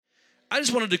I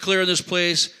just want to declare in this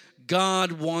place,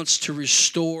 God wants to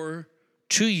restore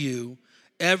to you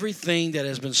everything that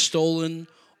has been stolen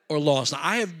or lost. Now,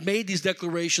 I have made these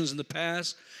declarations in the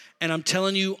past, and I'm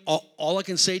telling you, all I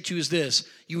can say to you is this.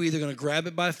 You're either going to grab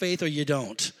it by faith or you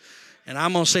don't. And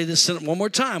I'm going to say this one more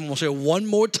time. I'm going to say it one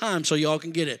more time so y'all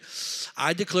can get it.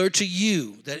 I declare to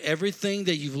you that everything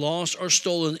that you've lost or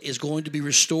stolen is going to be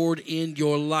restored in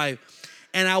your life.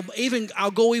 And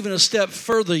I'll go even a step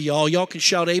further, y'all. Y'all can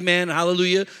shout amen,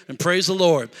 hallelujah, and praise the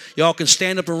Lord. Y'all can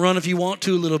stand up and run if you want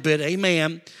to a little bit.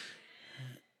 Amen.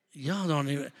 Y'all don't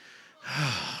even...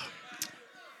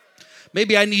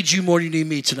 Maybe I need you more than you need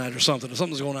me tonight or something.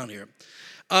 Something's going on here.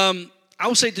 I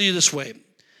will say to you this way.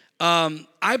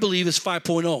 I believe it's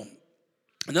 5.0.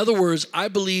 In other words, I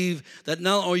believe that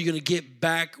not only are you going to get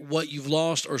back what you've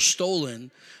lost or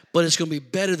stolen, but it's going to be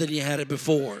better than you had it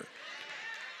before.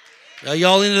 Are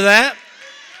y'all into that?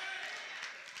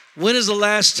 When is the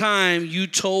last time you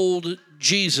told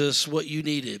Jesus what you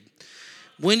needed?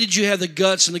 When did you have the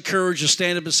guts and the courage to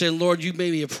stand up and say, Lord, you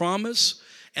made me a promise,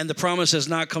 and the promise has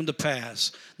not come to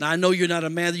pass. Now, I know you're not a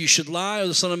man that you should lie or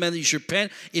the son of man that you should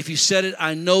repent. If you said it,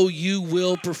 I know you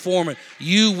will perform it.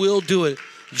 You will do it.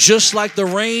 Just like the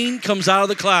rain comes out of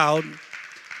the cloud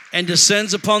and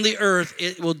descends upon the earth,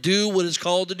 it will do what it's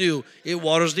called to do. It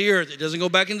waters the earth. It doesn't go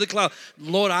back into the cloud.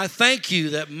 Lord, I thank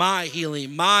you that my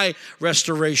healing, my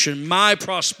restoration, my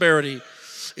prosperity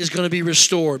is going to be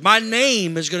restored. My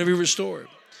name is going to be restored.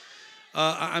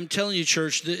 I'm telling you,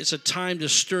 church, it's a time to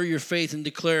stir your faith and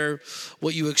declare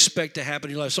what you expect to happen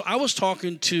in your life. So I was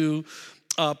talking to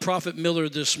Prophet Miller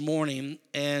this morning,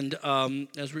 and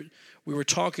as we were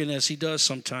talking, as he does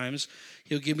sometimes,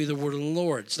 he'll give me the word of the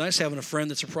Lord. It's nice having a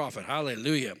friend that's a prophet.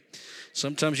 Hallelujah.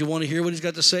 Sometimes you want to hear what he's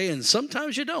got to say, and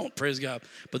sometimes you don't. Praise God.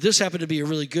 But this happened to be a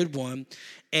really good one.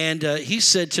 And he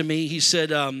said to me, he said,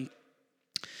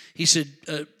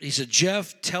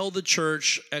 Jeff, tell the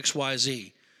church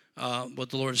XYZ. What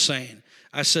the Lord is saying.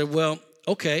 I said, well,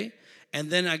 okay.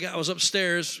 And then I was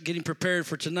upstairs getting prepared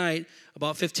for tonight.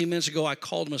 About 15 minutes ago, I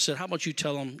called him and said, how about you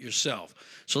tell him yourself?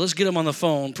 So let's get him on the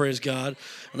phone, praise God,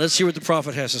 and let's hear what the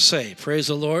prophet has to say. Praise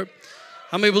the Lord.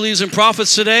 How many believes in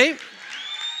prophets today?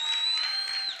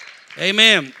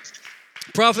 Amen.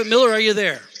 Prophet Miller, are you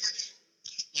there?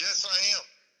 Yes, I am.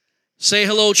 Say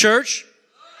hello, church.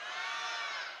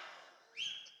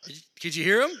 Did you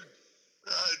hear him?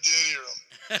 I did hear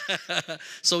him.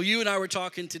 So you and I were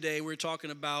talking today. We were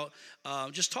talking about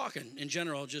just talking in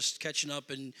general, just catching up.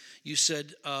 And you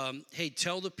said, hey,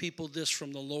 tell the people this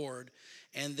from the Lord.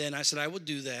 And then I said, I would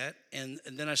do that. And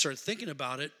then I started thinking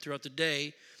about it throughout the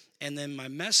day. And then my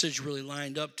message really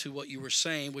lined up to what you were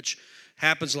saying, which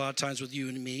happens a lot of times with you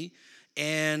and me.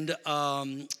 And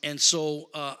so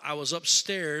I was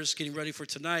upstairs getting ready for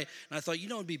tonight, and I thought,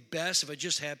 it'd be best if I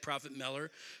just had Prophet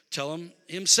Miller tell him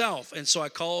himself. And so I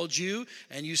called you,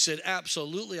 and you said,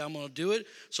 absolutely, I'm going to do it.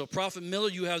 So Prophet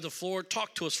Miller, you have the floor.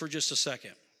 Talk to us for just a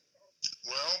second.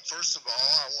 Well, first of all,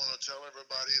 I want to tell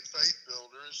everybody at Faith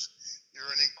Builders, you're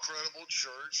an incredible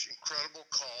church, incredible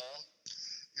call.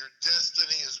 Your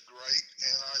destiny is great,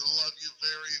 and I love you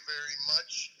very, very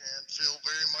much and feel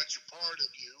very much a part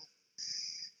of you.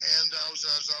 And as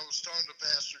I was talking to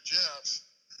Pastor Jeff,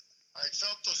 I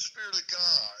felt the Spirit of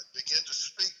God begin to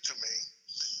speak to me.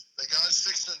 That God's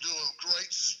fixing to do a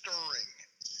great stirring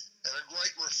and a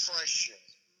great refreshing,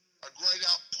 a great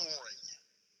outpouring.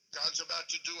 God's about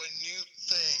to do a new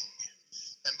thing.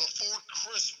 And before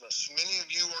Christmas, many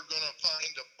of you are going to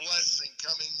find a blessing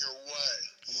coming your way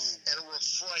and a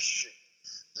refreshing.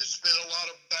 There's been a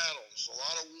lot of battles, a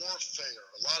lot of warfare,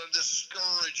 a lot of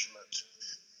discouragement.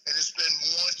 And it's been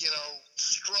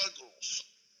struggles.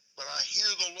 But I hear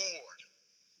the Lord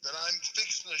that I'm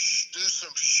fixing to do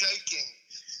some shaking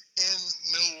in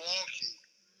Milwaukee.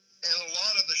 And a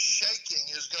lot of the shaking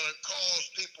is going to cause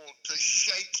people to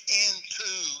shake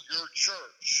into your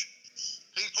church.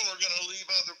 People are going to leave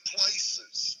other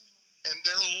places. And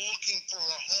they're looking for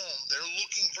a home. They're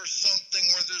looking for something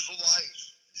where there's life.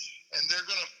 And they're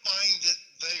going to find it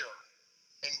there.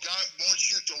 And God wants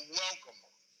you to welcome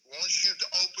them. Wants you to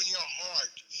open your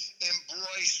heart,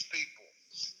 embrace people.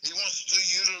 He wants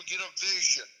you to get a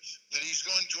vision that he's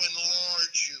going to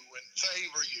enlarge you and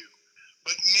favor you.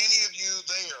 But many of you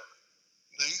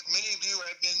many of you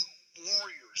have been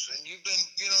warriors, and you've been,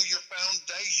 you're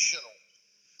foundational.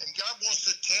 And God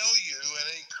wants to tell you and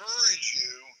encourage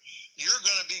you, you're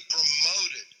going to be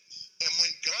promoted. And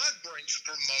when God brings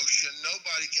promotion,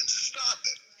 nobody can stop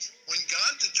it. When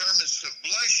God determines to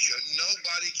bless you,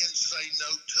 nobody can say no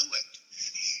to it.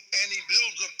 And he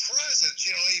builds a presence.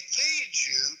 He feeds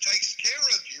you, takes care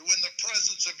of you in the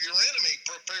presence of your enemy,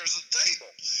 prepares a table.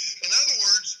 In other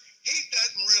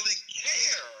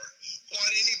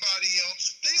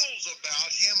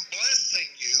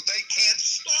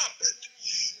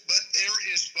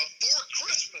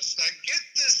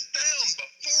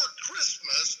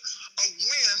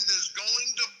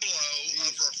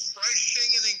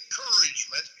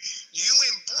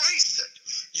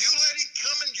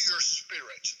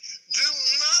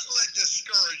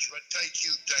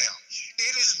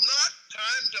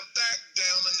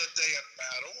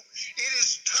battle. It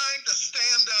is time to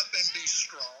stand up and be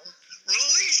strong.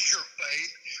 Release your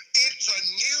faith. It's a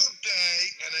new day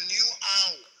and a new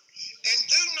hour. And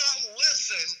do not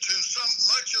listen to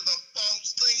much of the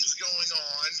false things going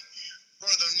on for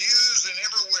the news and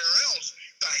everywhere else.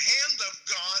 The hand of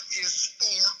God is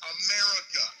for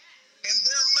America. And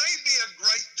there may be a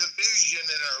great division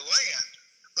in our land,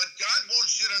 but God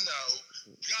wants you to know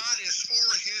God is for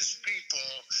his people,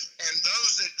 and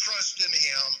those that trust in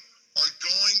him are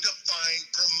going to find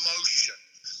promotion.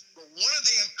 But one of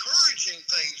the encouraging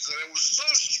things that it was so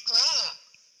strong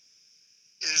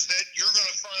is that you're going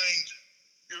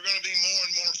to be more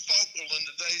and more focal in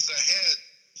the days ahead.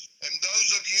 And those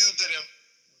of you that have,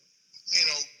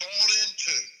 bought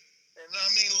into, and I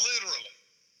mean literally,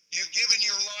 you've given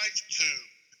your life to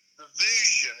the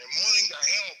vision and wanting to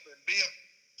help and be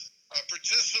a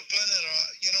participant and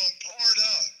part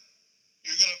of,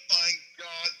 you're going to find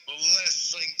God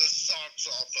blessing the socks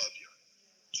off of you.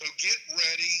 So get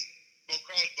ready,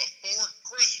 because before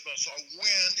Christmas, a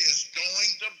wind is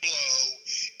going to blow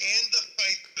in the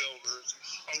faith builders,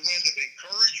 a wind of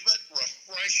encouragement,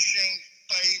 refreshing,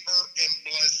 favor, and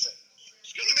blessing.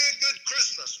 It's going to be a good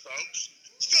Christmas, folks.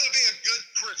 It's going to be a good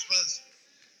Christmas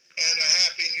and a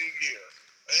happy new year.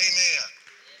 Amen.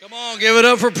 Come on, give it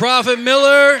up for Prophet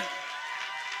Miller.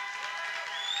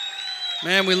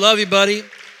 Man, we love you, buddy.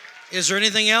 Is there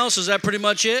anything else? Is that pretty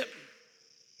much it?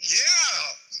 Yeah.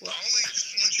 I only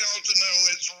just want y'all to know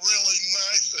it's really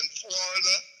nice in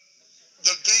Florida.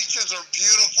 The beaches are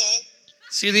beautiful.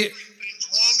 Everything's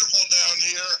wonderful down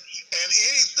here. And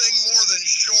anything more than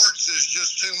shorts is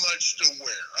just too much to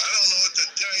wear. I don't know what to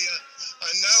tell you.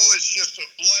 I know it's just a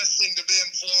blessing to be in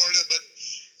Florida, but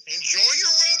enjoy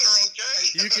your weather,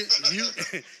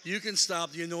 okay? You can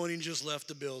stop. The anointing just left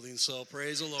the building, so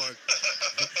praise the Lord.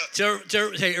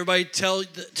 Hey, everybody,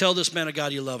 tell this man of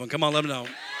God you love him. Come on, let him know.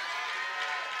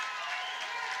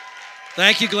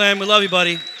 Thank you, Glenn. We love you,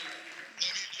 buddy. Love you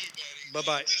too, buddy.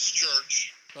 Bye-bye. Love this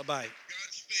church. Bye-bye.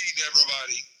 Godspeed,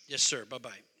 everybody. Yes, sir. Bye-bye.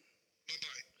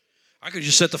 Bye-bye. I could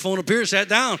just set the phone up here, sat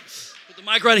down. Put the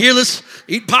mic right here. Let's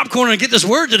eat popcorn and get this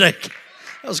word today.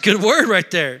 That was a good word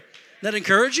right there. Isn't that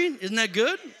encouraging? Isn't that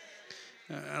good?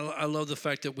 I love the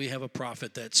fact that we have a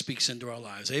prophet that speaks into our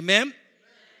lives. Amen?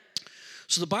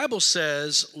 So the Bible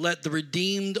says, let the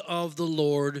redeemed of the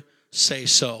Lord say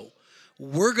so.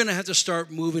 We're going to have to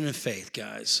start moving in faith,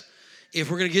 guys.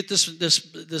 If we're going to get this,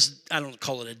 I don't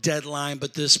call it a deadline,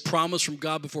 but this promise from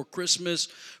God before Christmas,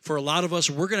 for a lot of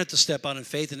us, we're going to have to step out in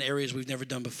faith in areas we've never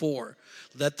done before.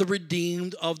 Let the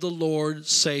redeemed of the Lord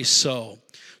say so.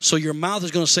 So your mouth is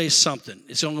going to say something.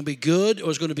 It's going to be good or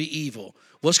it's going to be evil.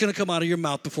 What's going to come out of your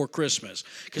mouth before Christmas?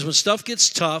 Because when stuff gets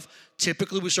tough,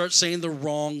 typically we start saying the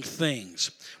wrong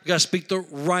things. We got to speak the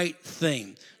right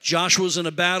thing. Joshua's in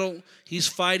a battle. He's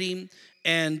fighting.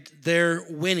 And they're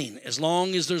winning. As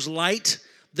long as there's light,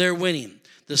 they're winning.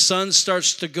 The sun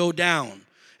starts to go down.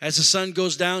 As the sun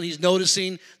goes down, he's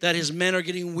noticing that his men are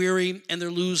getting weary and they're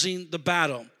losing the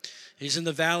battle. He's in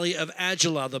the valley of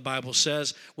Adulam, the Bible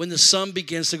says, when the sun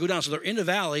begins to go down. So they're in the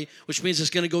valley, which means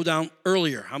it's going to go down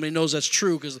earlier. How many knows that's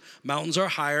true? Because the mountains are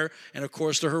higher, and of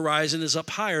course the horizon is up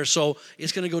higher, so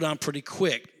it's going to go down pretty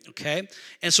quick, okay?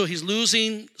 And so he's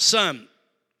losing sun.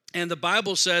 And the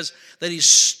Bible says that he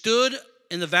stood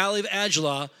in the valley of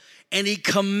Adulam, and he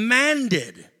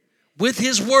commanded with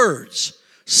his words,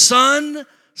 sun,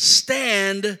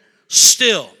 stand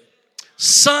still.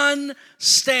 Sun,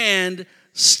 stand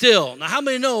still. Now, how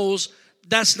many knows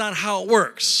that's not how it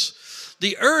works?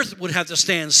 The earth would have to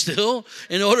stand still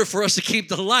in order for us to keep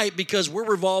the light because we're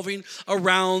revolving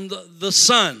around the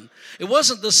sun. It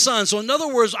wasn't the sun. So in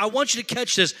other words, I want you to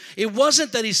catch this. It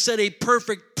wasn't that he said a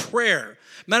perfect prayer.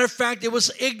 Matter of fact, it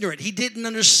was ignorant. He didn't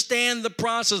understand the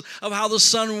process of how the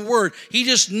sun worked. He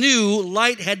just knew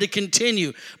light had to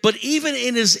continue. But even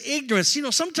in his ignorance,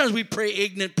 sometimes we pray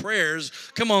ignorant prayers.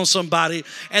 Come on, somebody.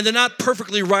 And they're not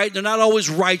perfectly right. They're not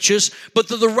always righteous, but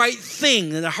they're the right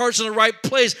thing. And the heart's in the right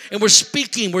place. And we're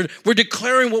speaking. We're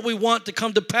declaring what we want to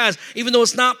come to pass, even though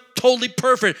it's not totally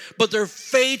perfect. But they're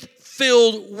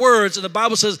faith-filled words, and the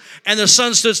Bible says, and the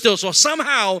sun stood still. So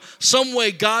somehow, some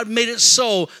way, God made it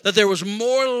so that there was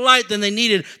more light than they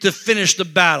needed to finish the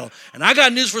battle. And I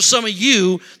got news for some of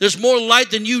you. There's more light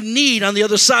than you need on the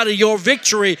other side of your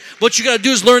victory. What you got to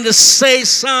do is learn to say,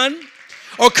 son,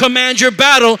 or command your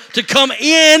battle to come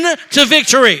in to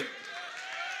victory.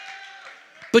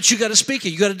 But you got to speak it.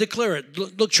 You got to declare it.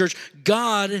 Look, church,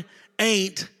 God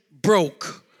ain't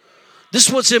broke. This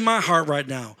is what's in my heart right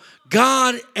now.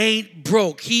 God ain't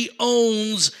broke. He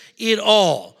owns it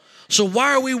all. So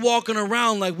why are we walking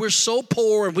around like we're so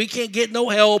poor and we can't get no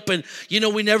help and,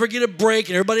 we never get a break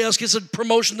and everybody else gets a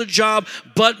promotion to the job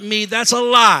but me? That's a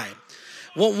lie.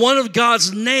 Well, one of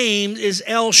God's name is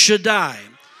El Shaddai.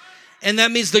 And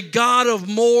that means the God of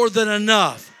more than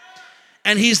enough.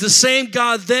 And he's the same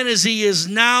God then as he is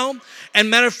now. And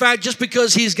matter of fact, just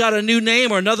because he's got a new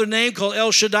name or another name called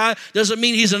El Shaddai doesn't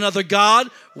mean he's another God.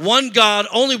 One God,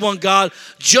 only one God,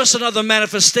 just another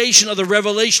manifestation of the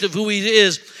revelation of who he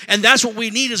is. And that's what we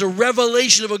need, is a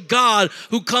revelation of a God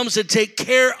who comes to take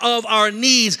care of our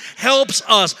needs, helps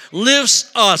us,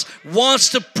 lifts us, wants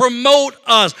to promote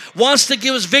us, wants to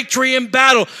give us victory in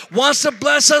battle, wants to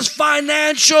bless us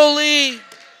financially.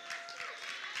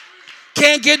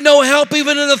 Can't get no help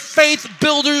even in the Faith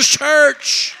Builders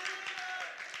Church.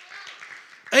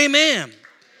 Amen.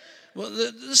 Well,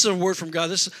 this is a word from God.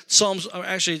 This is Psalms,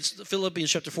 actually, it's Philippians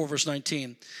chapter 4, verse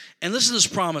 19. And listen to this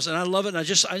promise, and I love it. And I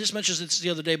just mentioned this the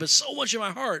other day, but so much in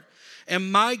my heart.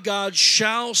 And my God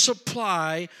shall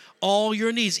supply all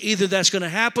your needs. Either that's going to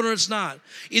happen or it's not.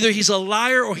 Either he's a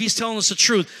liar or he's telling us the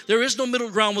truth. There is no middle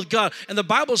ground with God. And the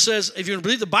Bible says, if you're going to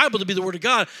believe the Bible to be the word of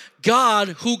God, God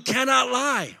who cannot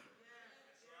lie.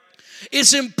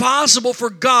 It's impossible for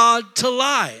God to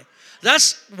lie.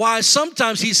 That's why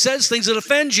sometimes he says things that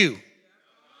offend you.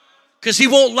 Because he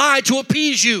won't lie to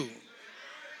appease you.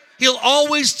 He'll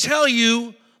always tell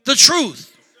you the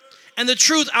truth. And the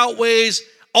truth outweighs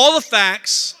all the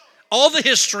facts, all the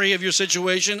history of your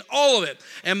situation, all of it.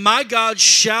 And my God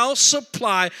shall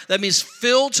supply, that means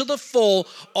fill to the full,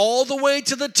 all the way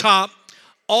to the top,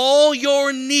 all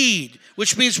your need.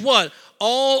 Which means what?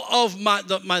 All of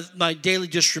my daily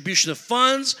distribution of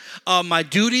funds, my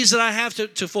duties that I have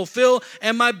to fulfill,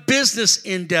 and my business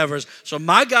endeavors. So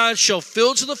my God shall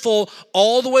fill to the full,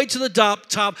 all the way to the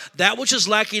top, that which is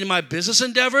lacking in my business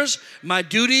endeavors, my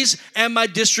duties, and my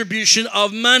distribution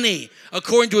of money,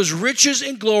 according to his riches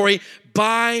and glory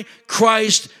by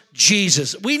Christ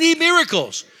Jesus. We need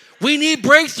miracles. We need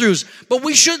breakthroughs, but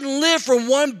we shouldn't live from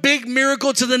one big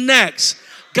miracle to the next.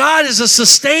 God is a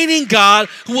sustaining God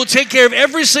who will take care of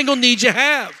every single need you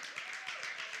have.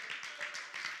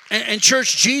 And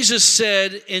church, Jesus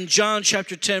said in John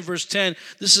chapter 10, verse 10,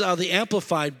 this is how the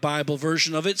Amplified Bible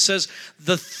version of it says,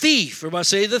 the thief, everybody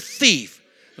say the thief.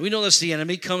 And we know that's the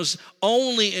enemy, comes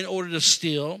only in order to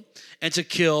steal and to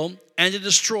kill and to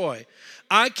destroy.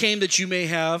 I came that you may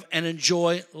have and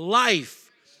enjoy life.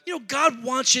 God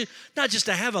wants you not just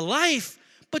to have a life,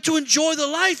 but to enjoy the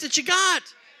life that you got.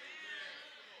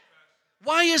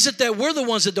 Why is it that we're the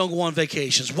ones that don't go on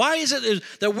vacations? Why is it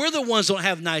that we're the ones that don't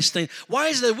have nice things? Why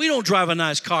is it that we don't drive a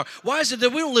nice car? Why is it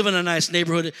that we don't live in a nice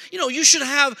neighborhood? You should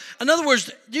have, in other words,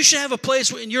 you should have a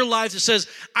place in your life that says,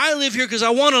 I live here because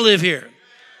I want to live here.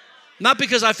 Not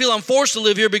because I feel I'm forced to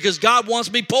live here because God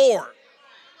wants me poor.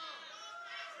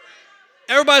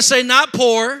 Everybody say not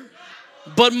poor,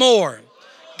 but more.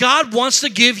 God wants to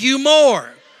give you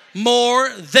more. More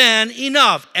than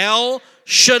enough. El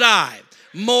Shaddai.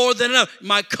 More than enough.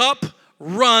 My cup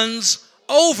runs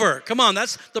over. Come on,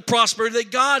 that's the prosperity that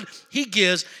God, he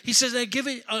gives. He says, I give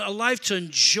it a life to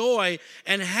enjoy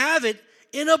and have it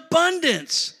in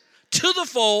abundance to the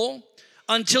full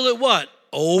until it what?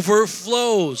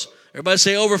 Overflows. Everybody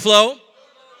say overflow.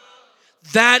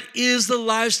 That is the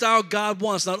lifestyle God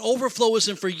wants. Now, overflow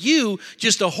isn't for you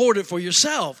just to hoard it for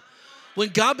yourself. When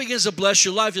God begins to bless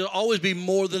your life, it'll always be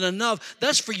more than enough.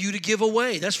 That's for you to give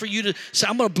away. That's for you to say,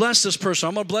 I'm going to bless this person.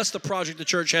 I'm going to bless the project the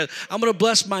church has. I'm going to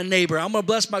bless my neighbor. I'm going to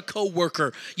bless my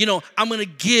coworker. I'm going to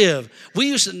give. We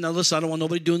used to, now listen, I don't want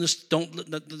nobody doing this.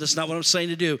 That's not what I'm saying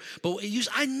to do. But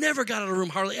I never got out of a room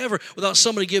hardly ever without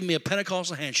somebody giving me a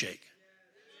Pentecostal handshake.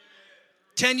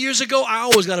 10 years ago, I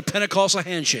always got a Pentecostal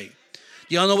handshake.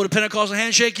 Do y'all know what a Pentecostal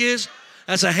handshake is?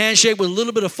 That's a handshake with a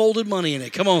little bit of folded money in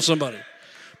it. Come on, somebody.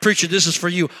 Preacher, this is for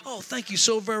you. Oh, thank you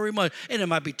so very much. And it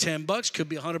might be $10, could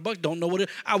be $100. Don't know what it.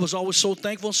 I was always so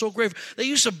thankful and so grateful. We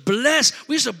used to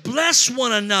bless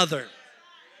one another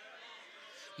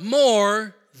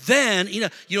more than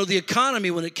the economy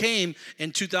when it came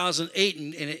in 2008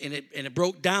 and it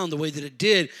broke down the way that it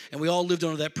did, and we all lived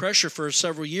under that pressure for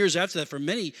several years after that. For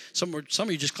many, some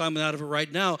of you just climbing out of it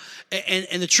right now.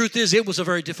 And the truth is, it was a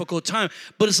very difficult time.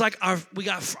 But it's like we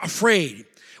got afraid.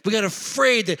 We got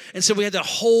afraid and so we had to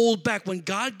hold back. When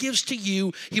God gives to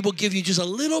you, he will give you just a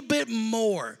little bit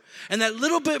more. And that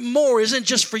little bit more isn't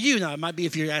just for you. Now, it might be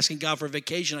if you're asking God for a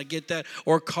vacation, I get that,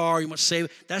 or a car, you must save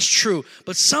it. That's true.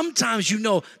 But sometimes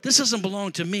this doesn't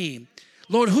belong to me.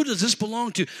 Lord, who does this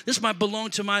belong to? This might belong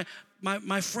to my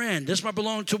friend. This might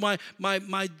belong to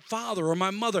my father or my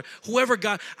mother, whoever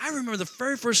God. I remember the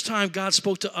very first time God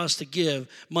spoke to us to give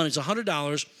money. It's $100,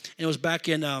 and it was back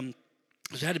in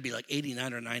It had to be like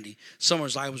 89 or 90. Somewhere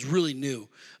I was really new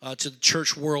to the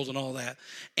church world and all that.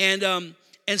 And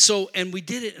we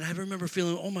did it, and I remember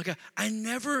feeling, oh my God, I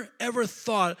never ever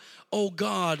thought, oh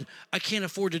God, I can't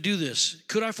afford to do this.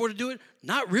 Could I afford to do it?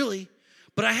 Not really.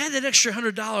 But I had that extra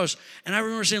 $100, and I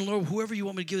remember saying, Lord, whoever you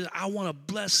want me to give it, I want to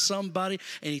bless somebody.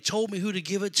 And he told me who to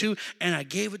give it to, and I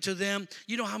gave it to them.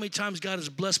 You know how many times God has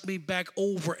blessed me back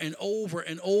over and over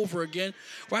and over again?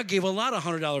 Where I gave a lot of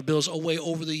 $100 bills away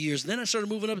over the years. And then I started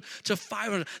moving up to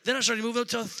 $500. Then I started moving up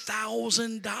to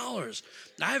 $1,000.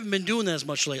 I haven't been doing that as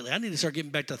much lately. I need to start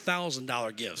getting back to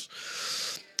 $1,000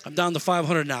 gifts. I'm down to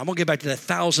 $500 now. I'm going to get back to that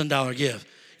 $1,000 gift.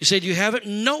 You say, do you have it?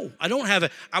 No, I don't have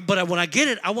it. But when I get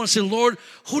it, I want to say, Lord,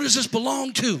 who does this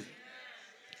belong to?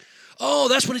 Oh,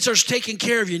 that's when he starts taking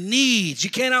care of your needs.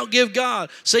 You can't outgive God.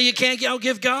 Say you can't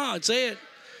outgive God. Say it.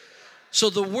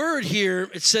 So the word here,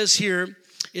 it says,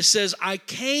 I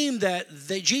came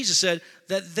Jesus said,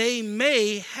 that they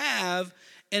may have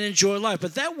and enjoy life.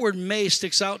 But that word may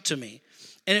sticks out to me.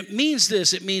 And it means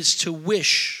this. It means to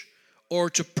wish or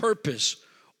to purpose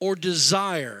or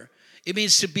desire. It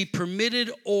means to be permitted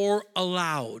or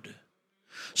allowed.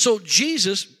 So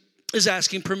Jesus is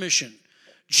asking permission.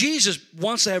 Jesus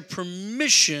wants to have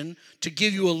permission to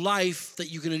give you a life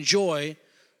that you can enjoy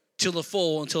till the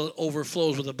full, until it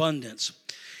overflows with abundance.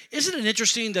 Isn't it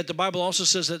interesting that the Bible also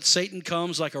says that Satan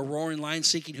comes like a roaring lion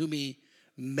seeking whom he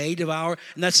may devour?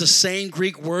 And that's the same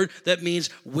Greek word that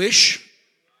means wish,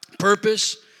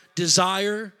 purpose,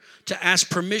 desire, to ask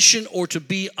permission or to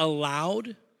be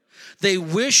allowed. They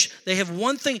wish, they have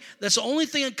one thing, that's the only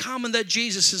thing in common that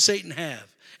Jesus and Satan have.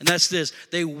 And that's this.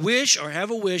 They wish or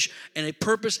have a wish and a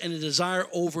purpose and a desire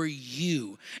over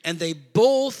you. And they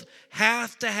both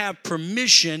have to have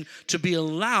permission to be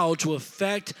allowed to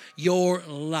affect your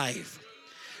life.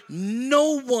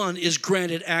 No one is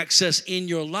granted access in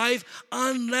your life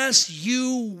unless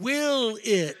you will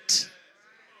it.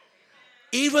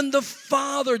 Even the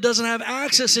Father doesn't have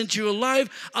access into your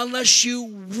life unless you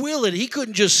will it. He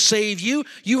couldn't just save you.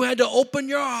 You had to open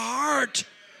your heart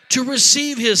to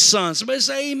receive his Son. Somebody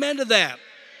say amen to that.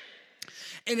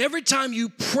 And every time you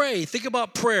pray, think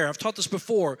about prayer. I've taught this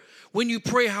before. When you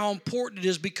pray, how important it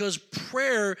is, because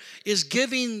prayer is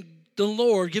giving the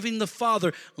Lord, giving the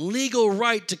Father legal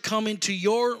right to come into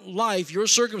your life, your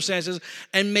circumstances,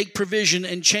 and make provision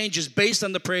and changes based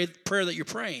on the prayer that you're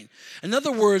praying. In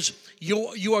other words,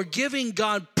 you are giving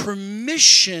God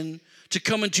permission to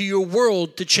come into your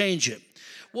world to change it.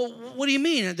 Well, what do you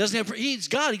mean? It doesn't have, he's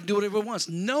God. He can do whatever he wants.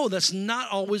 No, that's not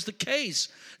always the case.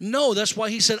 No, that's why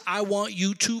he said, I want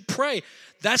you to pray.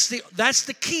 That's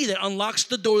the key that unlocks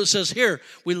the door that says, here,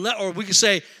 we can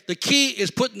say the key is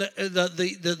putting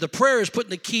the prayer is putting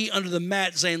the key under the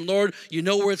mat, saying, Lord, you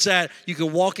know where it's at. You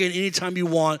can walk in anytime you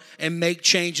want and make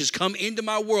changes. Come into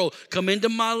my world, come into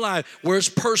my life where it's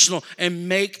personal and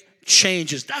make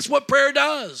changes. That's what prayer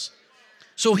does.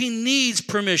 So he needs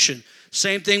permission.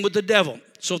 Same thing with the devil.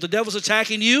 So if the devil's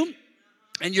attacking you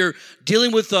and you're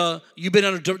dealing with, you've been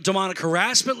under demonic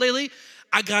harassment lately,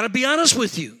 I got to be honest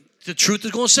with you. The truth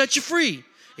is going to set you free.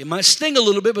 It might sting a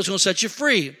little bit, but it's going to set you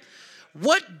free.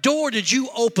 What door did you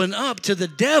open up to the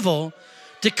devil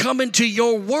to come into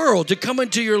your world, to come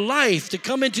into your life, to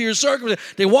come into your circumstance?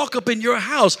 They walk up in your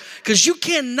house, because you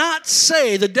cannot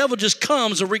say the devil just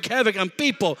comes to wreak havoc on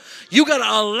people. You got to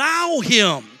allow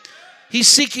him. He's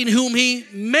seeking whom he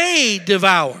may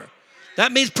devour.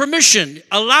 That means permission,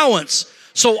 allowance.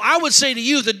 So I would say to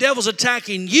you, if the devil's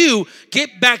attacking you,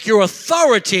 get back your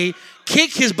authority.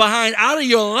 Kick his behind out of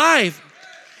your life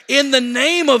in the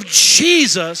name of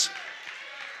Jesus,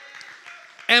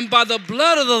 and by the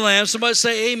blood of the Lamb. Somebody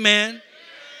say amen.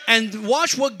 And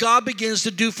watch what God begins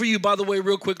to do for you. By the way,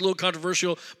 real quick, a little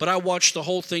controversial, but I watched the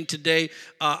whole thing today.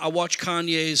 I watched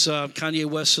Kanye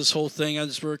West's whole thing.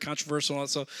 It's very controversial and all that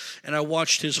stuff. And I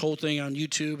watched his whole thing on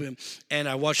YouTube, and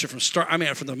I watched it from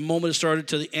the moment it started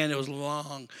to the end. It was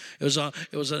long. It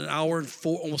was an hour and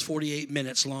almost 48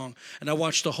 minutes long. And I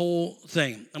watched the whole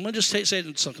thing. I'm going to just say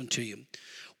something to you.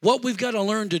 What we've got to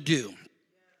learn to do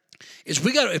is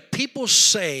if people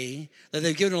say that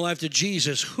they've given their life to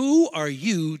Jesus, who are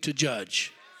you to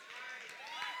judge?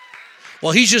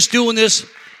 Well, he's just doing this.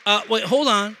 Wait, hold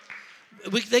on.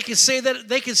 They can say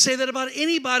that about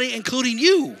anybody, including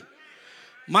you.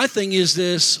 My thing is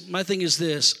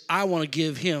this. I want to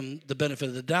give him the benefit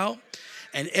of the doubt.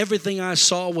 And everything I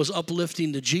saw was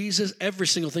uplifting to Jesus. Every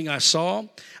single thing I saw.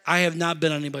 I have not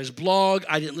been on anybody's blog.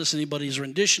 I didn't listen to anybody's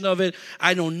rendition of it.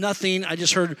 I know nothing. I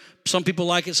just heard some people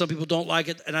like it, some people don't like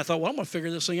it. And I thought, well, I'm going to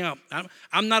figure this thing out.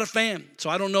 I'm not a fan, so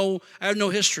I don't know. I have no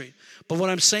history. But what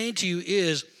I'm saying to you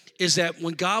is that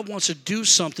when God wants to do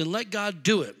something, let God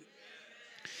do it.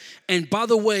 And by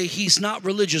the way, he's not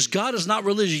religious. God is not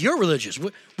religious. You're religious.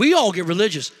 We all get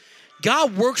religious.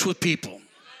 God works with people.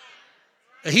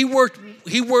 He worked,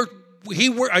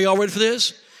 are y'all ready for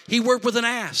this? He worked with an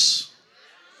ass.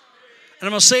 And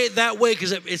I'm going to say it that way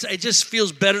because it just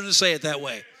feels better to say it that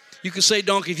way. You can say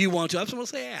donkey if you want to. I'm going to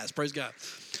say ass. Praise God.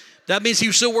 That means he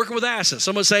was still working with asses.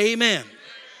 Someone say amen.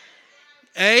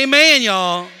 Amen,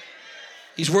 y'all.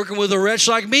 He's working with a wretch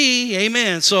like me.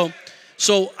 Amen. So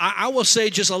I will say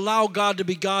just allow God to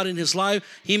be God in his life.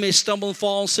 He may stumble and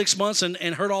fall in 6 months and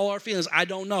hurt all our feelings. I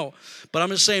don't know. But I'm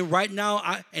just saying right now,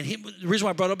 the reason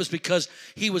why I brought it up is because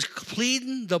he was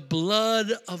pleading the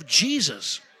blood of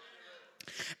Jesus.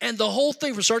 And the whole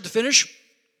thing from start to finish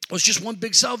was just one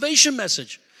big salvation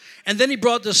message. And then he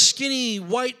brought the skinny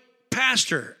white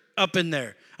pastor up in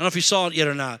there. I don't know if you saw it yet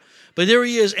or not. But there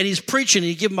he is, and he's preaching.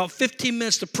 He gave him about 15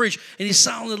 minutes to preach, and he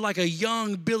sounded like a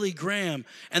young Billy Graham.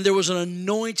 And there was an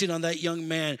anointing on that young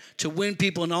man to win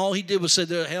people, and all he did was say,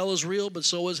 hell is real, but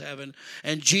so is heaven.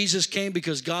 And Jesus came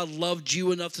because God loved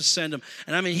you enough to send him.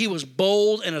 And I mean, he was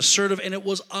bold and assertive, and it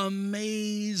was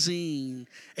amazing.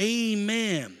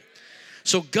 Amen.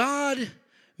 So God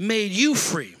made you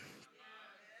free,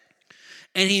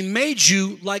 and he made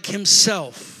you like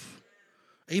himself.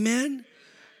 Amen.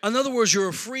 In other words, you're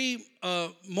a free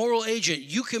moral agent.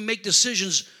 You can make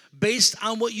decisions based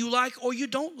on what you like or you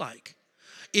don't like.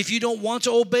 If you don't want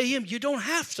to obey him, you don't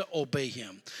have to obey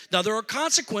him. Now, there are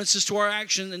consequences to our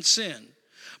action and sin.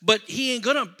 But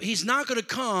he's not going to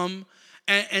come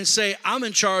and say, I'm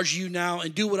in charge of you now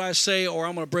and do what I say, or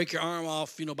I'm going to break your arm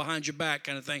off, behind your back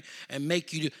kind of thing and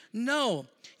make you do. No,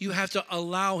 you have to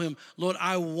allow him. Lord,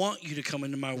 I want you to come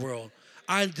into my world.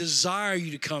 I desire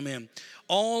you to come in.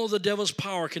 All of the devil's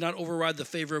power cannot override the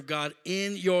favor of God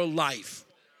in your life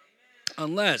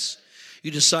unless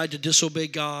you decide to disobey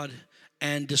God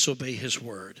and disobey his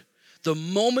word. The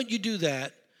moment you do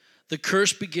that, the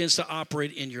curse begins to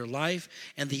operate in your life,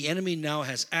 and the enemy now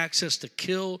has access to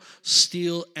kill,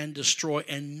 steal, and destroy,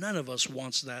 and none of us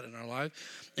wants that in our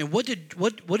life. And what do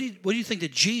you think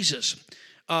that Jesus,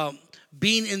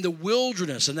 being in the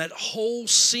wilderness and that whole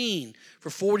scene for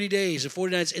 40 days and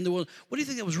 40 nights in the wilderness, what do you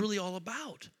think that was really all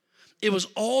about? It was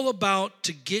all about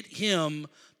to get him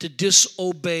to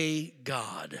disobey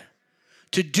God,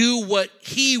 to do what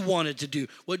he wanted to do,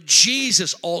 what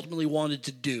Jesus ultimately wanted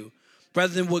to do,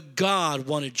 rather than what God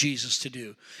wanted Jesus to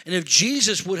do. And if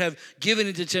Jesus would have given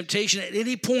into temptation at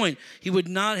any point, he would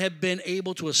not have been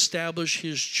able to establish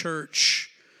his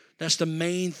church. That's the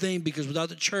main thing, because without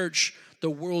the church, the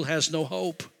world has no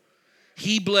hope.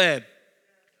 He bled.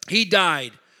 He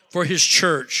died for his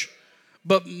church.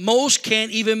 But most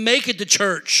can't even make it to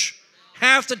church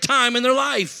half the time in their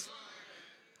life.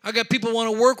 I got people who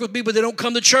want to work with me, but they don't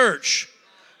come to church.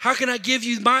 How can I give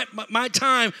you my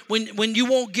time when you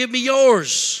won't give me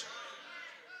yours?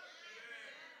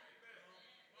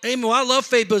 Amen. Well, I love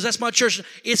Faith Bills. That's my church.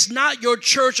 It's not your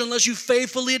church unless you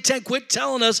faithfully attend. Quit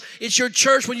telling us it's your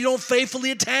church when you don't faithfully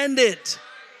attend it.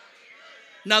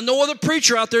 Now, no other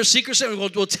preacher out there, secret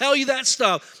sensitive, will tell you that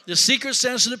stuff. The secret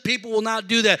sensitive people will not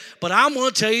do that. But I'm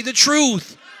going to tell you the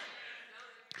truth.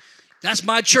 That's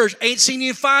my church. Ain't seen you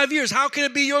in 5 years. How can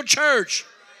it be your church?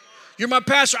 You're my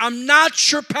pastor. I'm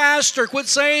not your pastor. Quit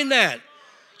saying that.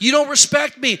 You don't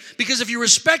respect me. Because if you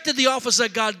respected the office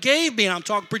that God gave me, and I'm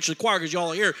preaching to the choir because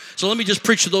y'all are here, so let me just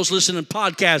preach to those listening to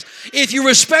podcasts. If you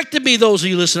respected me, those of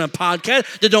you listening to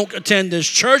podcasts that don't attend this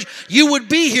church, you would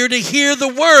be here to hear the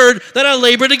word that I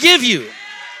labor to give you.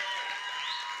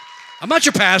 I'm not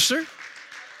your pastor.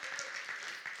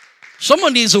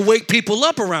 Someone needs to wake people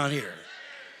up around here.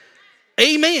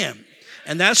 Amen.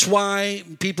 And that's why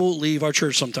people leave our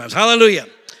church sometimes. Hallelujah.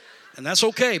 And that's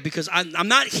okay, because I'm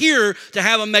not here to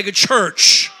have a mega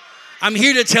church. I'm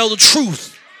here to tell the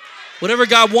truth. Whatever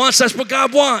God wants, that's what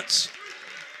God wants.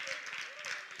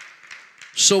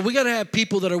 So we got to have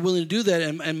people that are willing to do that,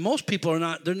 and most people are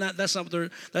not. They're not. That's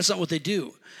not what they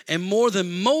do. And more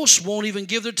than most won't even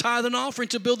give their tithe and offering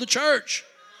to build the church.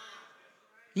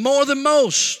 More than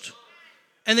most.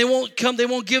 And they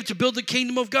won't give to build the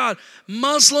kingdom of God.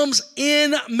 Muslims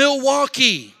in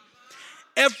Milwaukee,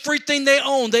 everything they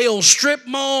own strip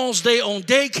malls, they own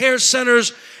daycare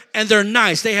centers, and they're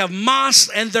nice. They have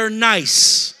mosques, and they're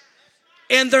nice.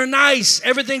 And they're nice.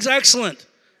 Everything's excellent.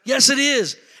 Yes, it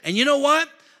is. And you know what?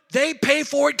 They pay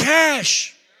for it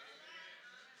cash.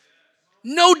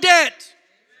 No debt.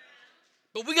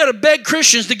 But we got to beg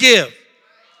Christians to give.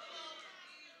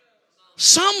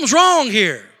 Something's wrong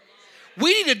here.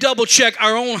 We need to double check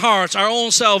our own hearts, our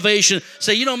own salvation.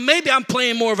 Say, maybe I'm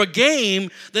playing more of a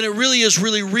game than it really is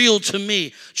really real to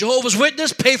me. Jehovah's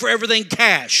Witness, pay for everything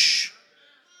cash.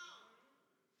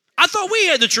 I thought we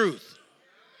had the truth.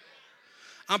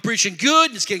 I'm preaching good,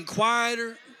 and it's getting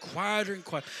quieter, quieter, and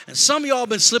quieter. And some of y'all have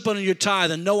been slipping on your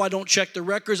tithe, and no, I don't check the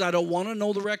records. I don't want to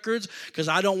know the records because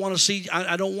I don't want to see,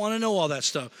 I don't want to know all that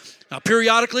stuff. Now,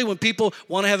 periodically, when people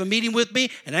want to have a meeting with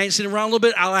me, and I ain't sitting around a little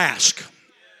bit, I'll ask.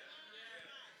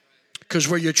 Because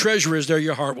where your treasure is, there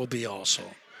your heart will be also.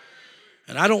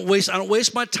 And I don't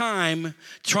waste my time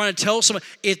trying to tell somebody,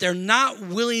 if they're not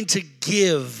willing to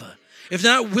give, if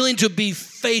they're not willing to be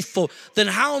faithful, then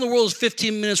how in the world is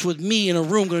 15 minutes with me in a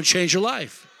room going to change your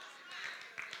life?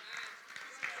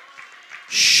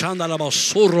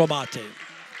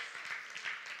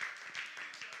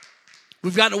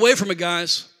 We've gotten away from it,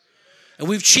 guys. And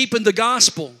we've cheapened the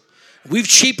gospel. We've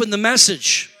cheapened the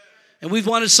message. And we've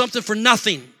wanted something for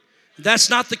nothing. That's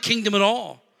not the kingdom at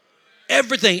all.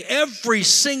 Everything, every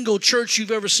single church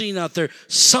you've ever seen out there,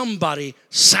 somebody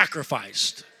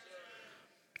sacrificed.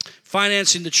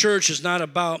 Financing the church is not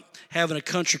about having a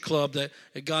country club that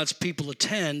God's people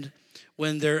attend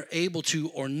when they're able to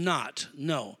or not.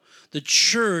 No. The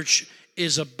church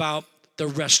is about the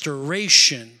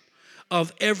restoration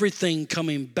of everything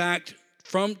coming back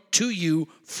to you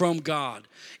from God.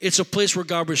 It's a place where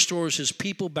God restores his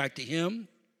people back to him.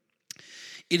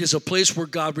 It is a place where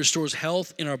God restores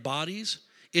health in our bodies.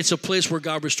 It's a place where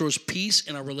God restores peace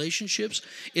in our relationships.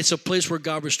 It's a place where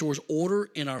God restores order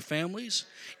in our families.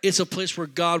 It's a place where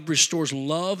God restores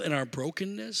love in our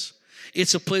brokenness.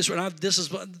 It's a place where, this is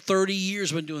 30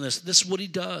 years I've been doing this. This is what he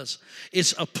does.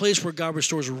 It's a place where God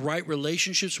restores right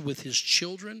relationships with his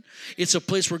children. It's a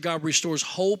place where God restores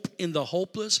hope in the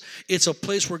hopeless. It's a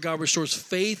place where God restores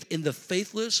faith in the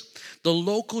faithless. The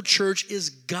local church is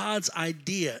God's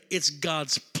idea. It's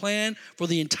God's plan for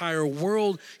the entire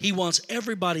world. He wants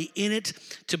everybody in it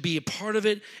to be a part of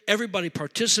it, everybody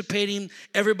participating,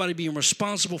 everybody being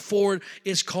responsible for it.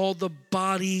 It's called the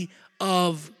body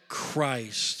of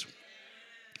Christ.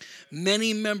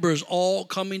 Many members all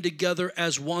coming together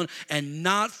as one and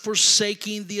not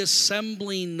forsaking the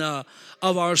assembling of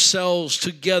ourselves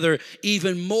together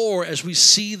even more as we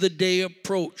see the day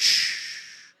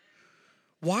approach.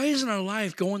 Why isn't our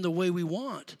life going the way we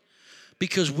want?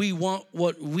 Because we want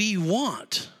what we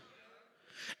want.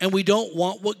 And we don't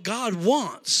want what God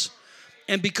wants.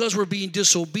 And because we're being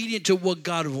disobedient to what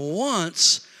God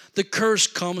wants, the curse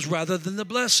comes rather than the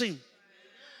blessing.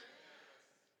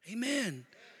 Amen.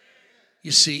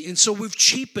 You see, and so we've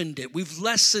cheapened it. We've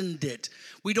lessened it.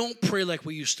 We don't pray like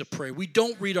we used to pray. We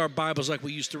don't read our Bibles like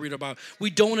we used to read our Bible.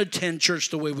 We don't attend church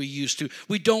the way we used to.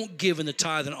 We don't give in the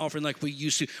tithe and offering like we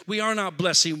used to. We are not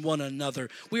blessing one another.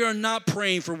 We are not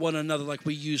praying for one another like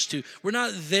we used to. We're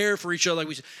not there for each other like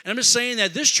we used to. And I'm just saying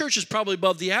that this church is probably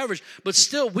above the average, but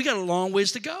still, we got a long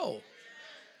ways to go.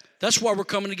 That's why we're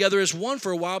coming together as one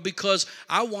for a while, because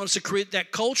I want us to create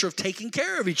that culture of taking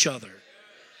care of each other.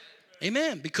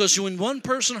 Amen. Because when one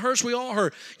person hurts, we all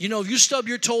hurt. You know, if you stub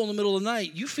your toe in the middle of the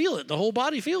night, you feel it. The whole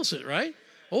body feels it, right?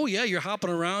 Oh, yeah, you're hopping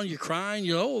around, you're crying,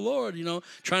 oh, Lord,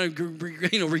 trying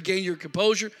to regain your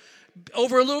composure.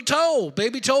 Over a little toe,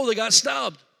 baby toe that got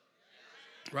stubbed,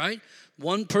 right?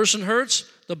 One person hurts,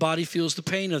 the body feels the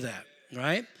pain of that,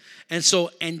 right? And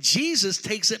Jesus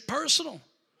takes it personal.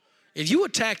 If you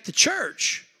attack the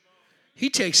church, he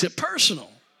takes it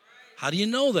personal. How do you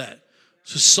know that?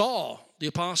 So Saul, the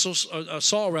apostle,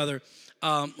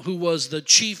 who was the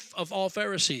chief of all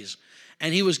Pharisees.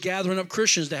 And he was gathering up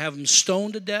Christians to have them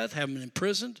stoned to death, have them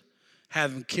imprisoned,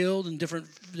 have them killed in different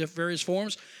various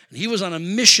forms. And he was on a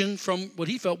mission from what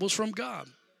he felt was from God.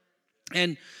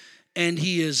 And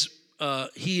he's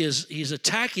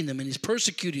attacking them, and he's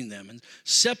persecuting them and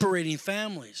separating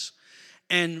families.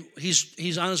 And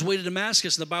he's on his way to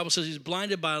Damascus, and the Bible says he's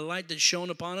blinded by a light that shone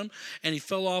upon him, and he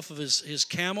fell off of his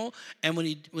camel. And when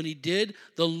he did,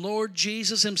 the Lord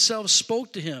Jesus himself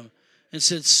spoke to him and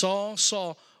said, Saul,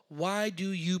 Saul, why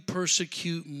do you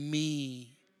persecute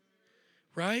me?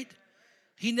 Right?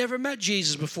 He never met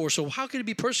Jesus before, so how could he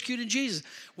be persecuting Jesus?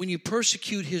 When you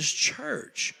persecute his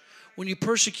church, when you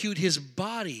persecute his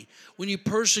body, when you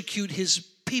persecute his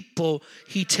people,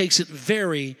 he takes it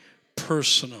very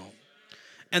personal.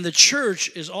 And the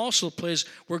church is also a place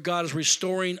where God is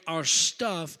restoring our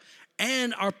stuff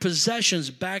and our possessions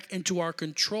back into our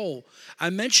control.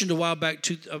 I mentioned a while back,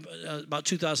 about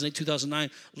 2008, 2009,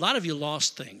 a lot of you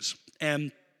lost things,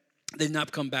 and they've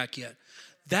not come back yet.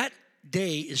 That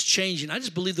day is changing. I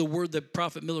just believe the word that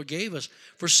Prophet Miller gave us.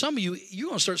 For some of you,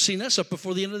 you're going to start seeing that stuff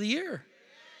before the end of the year.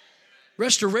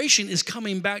 Restoration is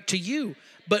coming back to you,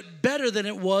 but better than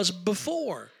it was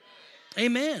before.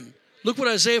 Amen. Look what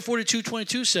Isaiah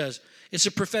 42:22 says. It's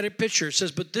a prophetic picture. It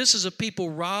says, but this is a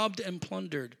people robbed and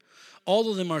plundered.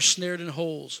 All of them are snared in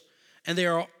holes, and they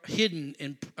are hidden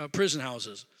in prison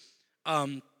houses.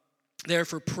 They're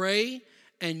for prey,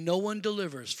 and no one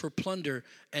delivers, for plunder,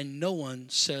 and no one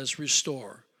says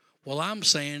restore. Well, I'm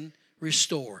saying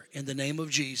restore in the name of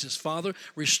Jesus. Father,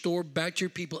 restore back to your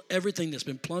people everything that's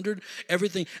been plundered,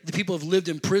 everything. The people have lived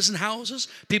in prison houses.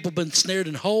 People have been snared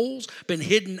in holes, been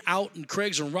hidden out in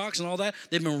crags and rocks and all that.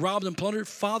 They've been robbed and plundered.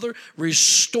 Father,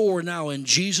 restore now in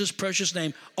Jesus' precious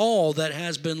name all that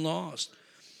has been lost.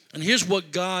 And here's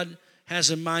what God has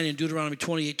in mind in Deuteronomy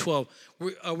 28:12.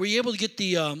 Were you able to get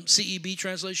the CEB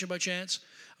translation by chance?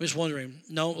 I'm just wondering.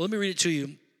 No, let me read it to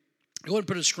you. Go ahead and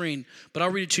put it on the screen, but I'll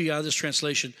read it to you out of this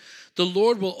translation. The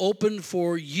Lord will open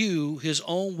for you his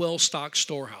own well-stocked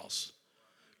storehouse.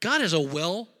 God has a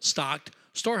well-stocked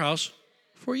storehouse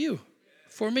for you,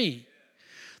 for me.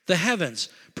 The heavens,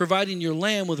 providing your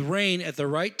land with rain at the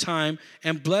right time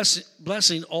and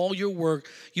blessing all your work.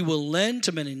 You will lend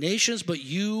to many nations, but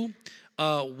you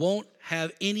won't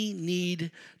have any need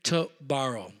to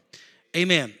borrow.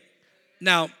 Amen.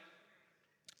 Now,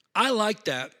 I like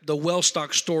that, the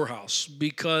well-stocked storehouse,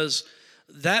 because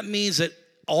that means that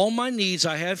all my needs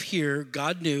I have here,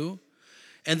 God knew,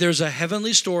 and there's a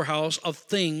heavenly storehouse of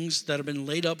things that have been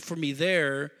laid up for me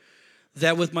there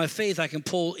that with my faith I can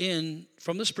pull in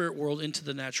from the spirit world into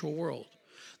the natural world.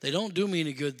 They don't do me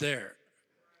any good there.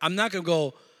 I'm not going to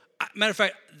go, matter of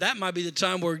fact, that might be the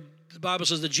time where the Bible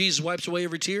says that Jesus wipes away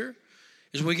every tear,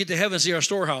 is when we get to heaven and see our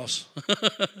storehouse.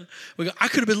 We go, I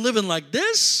could have been living like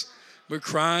this. We're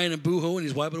crying and boo-hooing, and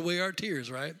he's wiping away our tears,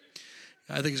 right?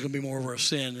 I think it's going to be more of our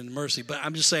sin and mercy. But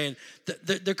I'm just saying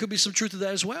that there could be some truth to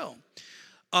that as well.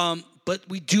 But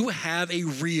we do have a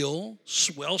real,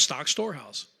 well-stocked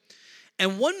storehouse.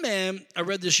 And one man, I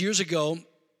read this years ago,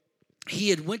 he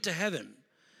had went to heaven.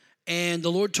 And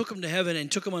the Lord took him to heaven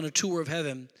and took him on a tour of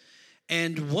heaven.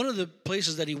 And one of the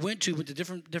places that he went to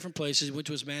different places. He went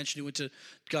to his mansion. He went to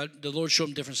God. The Lord showed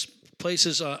him different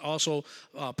places. Also,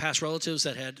 past relatives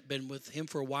that had been with him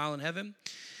for a while in heaven,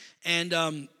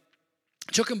 and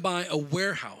took him by a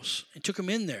warehouse and took him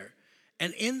in there.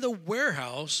 And in the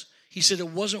warehouse, he said it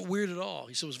wasn't weird at all.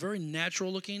 He said it was very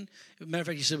natural looking. As a matter of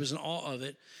fact, he said it was in awe of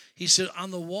it. He said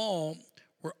on the wall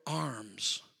were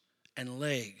arms and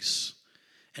legs.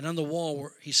 And on the wall,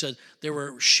 he said, there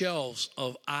were shelves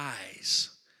of eyes.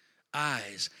 And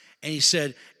he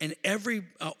said, and every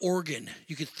organ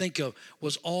you could think of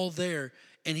was all there.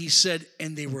 And he said,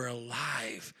 and they were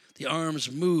alive. The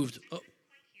arms moved.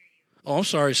 Oh, I'm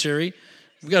sorry, Siri.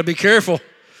 We got to be careful.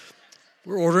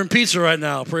 We're ordering pizza right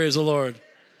now. Praise the Lord.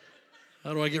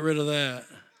 How do I get rid of that?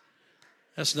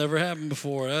 That's never happened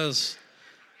before.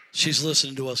 She's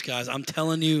listening to us, guys. I'm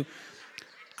telling you.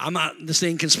 This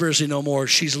ain't conspiracy no more.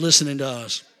 She's listening to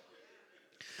us.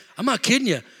 I'm not kidding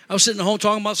you. I was sitting at home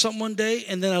talking about something one day,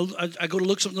 and then I go to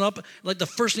look something up. Like the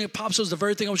first thing that pops up is the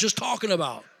very thing I was just talking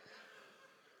about.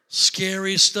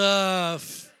 Scary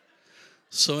stuff.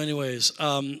 So anyways,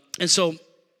 what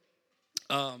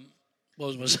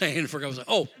was I saying? I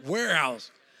forgot.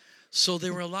 Warehouse. So they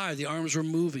were alive. The arms were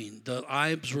moving. The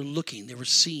eyes were looking. They were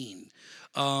seeing.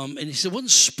 And he said it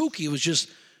wasn't spooky. It was just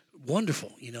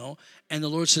wonderful, you know. And the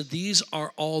Lord said, these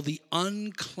are all the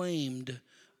unclaimed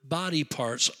body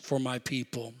parts for my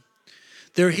people.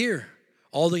 They're here.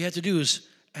 All they have to do is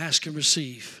ask and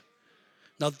receive.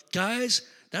 Now, guys,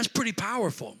 that's pretty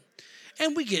powerful.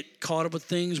 And we get caught up with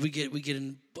things. We get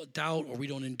in doubt, or we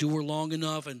don't endure long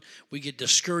enough, and we get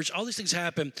discouraged. All these things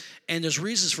happen, and there's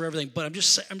reasons for everything. But I'm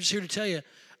just here to tell you,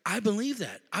 I believe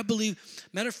that. I believe.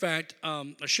 Matter of fact,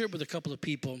 I shared with a couple of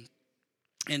people.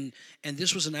 And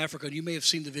this was in Africa, and you may have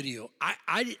seen the video.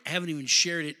 I haven't even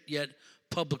shared it yet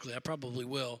publicly. I probably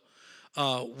will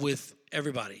with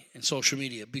everybody in social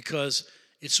media, because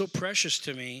it's so precious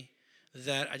to me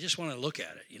that I just want to look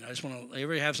at it. You know, I just want to. You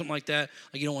ever have something like that?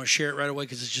 Like you don't want to share it right away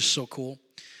because it's just so cool.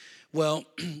 Well,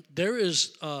 there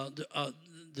is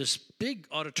this big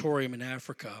auditorium in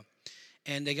Africa,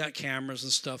 and they got cameras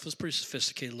and stuff. It's pretty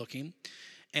sophisticated looking.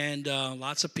 And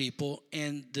lots of people,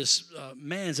 and this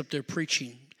man's up there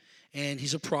preaching, and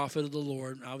he's a prophet of the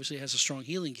Lord. Obviously has a strong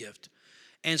healing gift.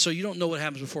 And so you don't know what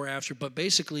happens before or after, but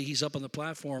basically he's up on the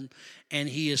platform, and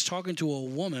he is talking to a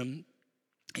woman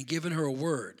and giving her a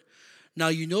word. Now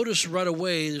you notice right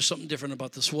away there's something different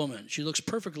about this woman. She looks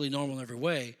perfectly normal in every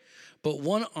way, but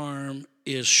one arm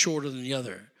is shorter than the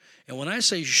other. And when I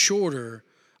say shorter,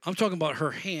 I'm talking about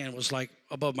her hand was like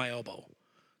above my elbow.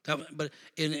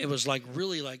 It was like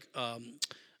really like a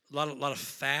lot of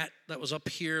fat that was up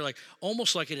here, like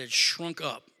almost like it had shrunk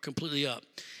up, completely up,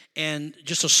 and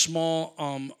just a small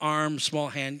arm, small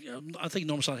hand, I think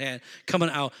normal size hand coming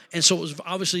out, and so it was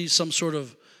obviously some sort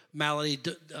of malady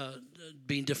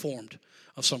being deformed.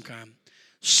 of some kind.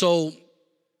 So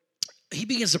he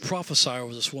begins to prophesy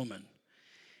over this woman.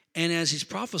 And as he's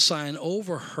prophesying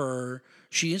over her,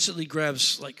 she instantly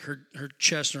grabs like her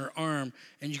chest and her arm,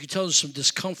 and you can tell there's some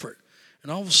discomfort.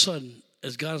 And all of a sudden,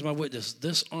 as God is my witness,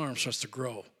 this arm starts to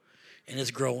grow. And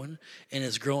it's growing, and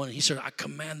it's growing. He said, I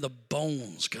command the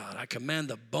bones, God. I command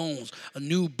the bones,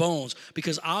 new bones.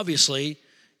 Because obviously,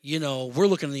 you know, we're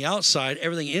looking on the outside.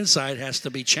 Everything inside has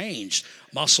to be changed,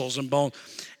 muscles and bone.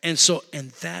 And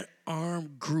that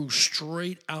arm grew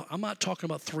straight out. I'm not talking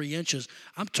about 3 inches.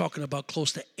 I'm talking about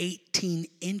close to 18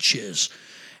 inches.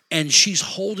 And she's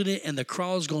holding it, and the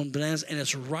crowd's going bananas. And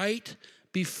it's right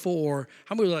before.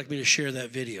 How many would like me to share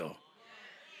that video?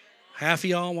 Half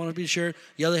of y'all want to be shared.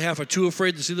 The other half are too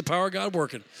afraid to see the power of God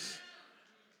working.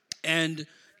 And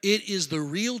it is the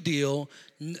real deal.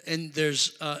 And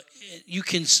there's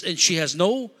and she has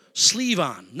no sleeve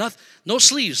on, no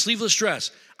sleeves, sleeveless dress.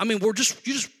 I mean,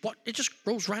 it just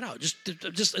rolls right out. Just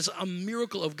it's a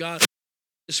miracle of God.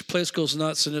 This place goes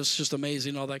nuts, and it's just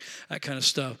amazing, all that kind of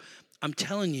stuff. I'm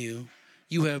telling you,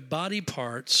 you have body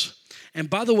parts. And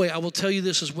by the way, I will tell you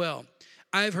this as well.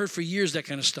 I've heard for years that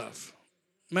kind of stuff.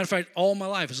 Matter of fact, all my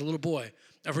life as a little boy,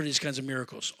 I've heard these kinds of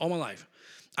miracles. All my life.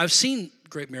 I've seen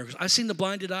great miracles. I've seen the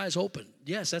blinded eyes open.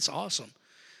 Yes, that's awesome.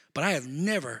 But I have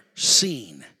never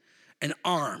seen an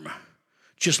arm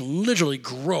just literally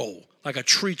grow like a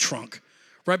tree trunk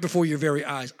right before your very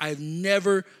eyes. I've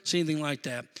never seen anything like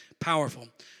that. Powerful.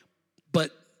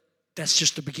 But that's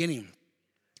just the beginning.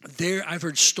 There, I've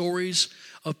heard stories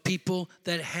of people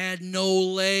that had no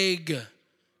leg,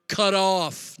 cut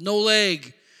off, no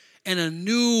leg. And a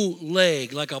new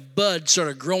leg, like a bud,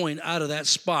 started growing out of that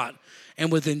spot.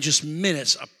 And within just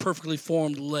minutes, a perfectly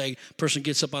formed leg, person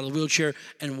gets up out of the wheelchair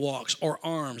and walks, or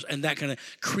arms, and that kind of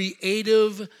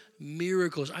creative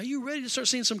miracles. Are you ready to start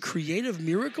seeing some creative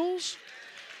miracles?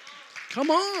 Come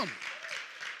on.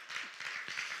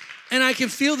 And I can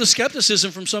feel the skepticism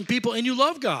from some people, and you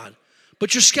love God,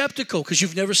 but you're skeptical because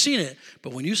you've never seen it.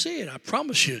 But when you see it, I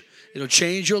promise you, it'll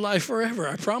change your life forever.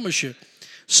 I promise you.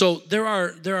 So they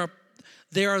are there.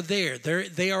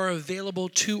 They are available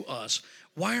to us.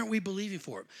 Why aren't we believing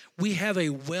for it? We have a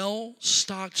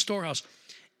well-stocked storehouse.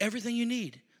 Everything you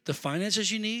need, the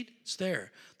finances you need, it's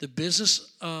there. The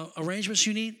business arrangements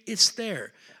you need, it's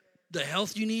there. The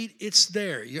health you need, it's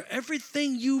there.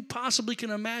 Everything you possibly can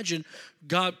imagine,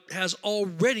 God has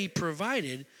already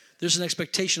provided. There's an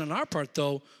expectation on our part,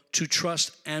 though, to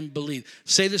trust and believe.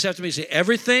 Say this after me. Say,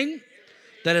 everything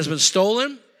that has been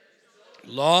stolen,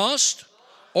 lost,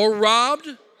 or robbed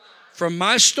from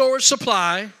my storage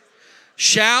supply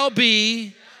shall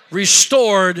be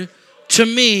restored to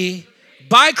me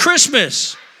by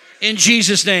Christmas in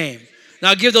Jesus' name.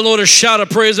 Now give the Lord a shout of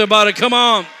praise about it. Come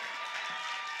on.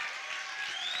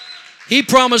 He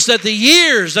promised that the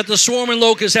years that the swarming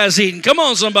locust has eaten, come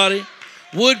on somebody,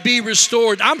 would be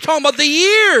restored. I'm talking about the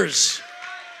years.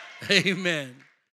 Amen.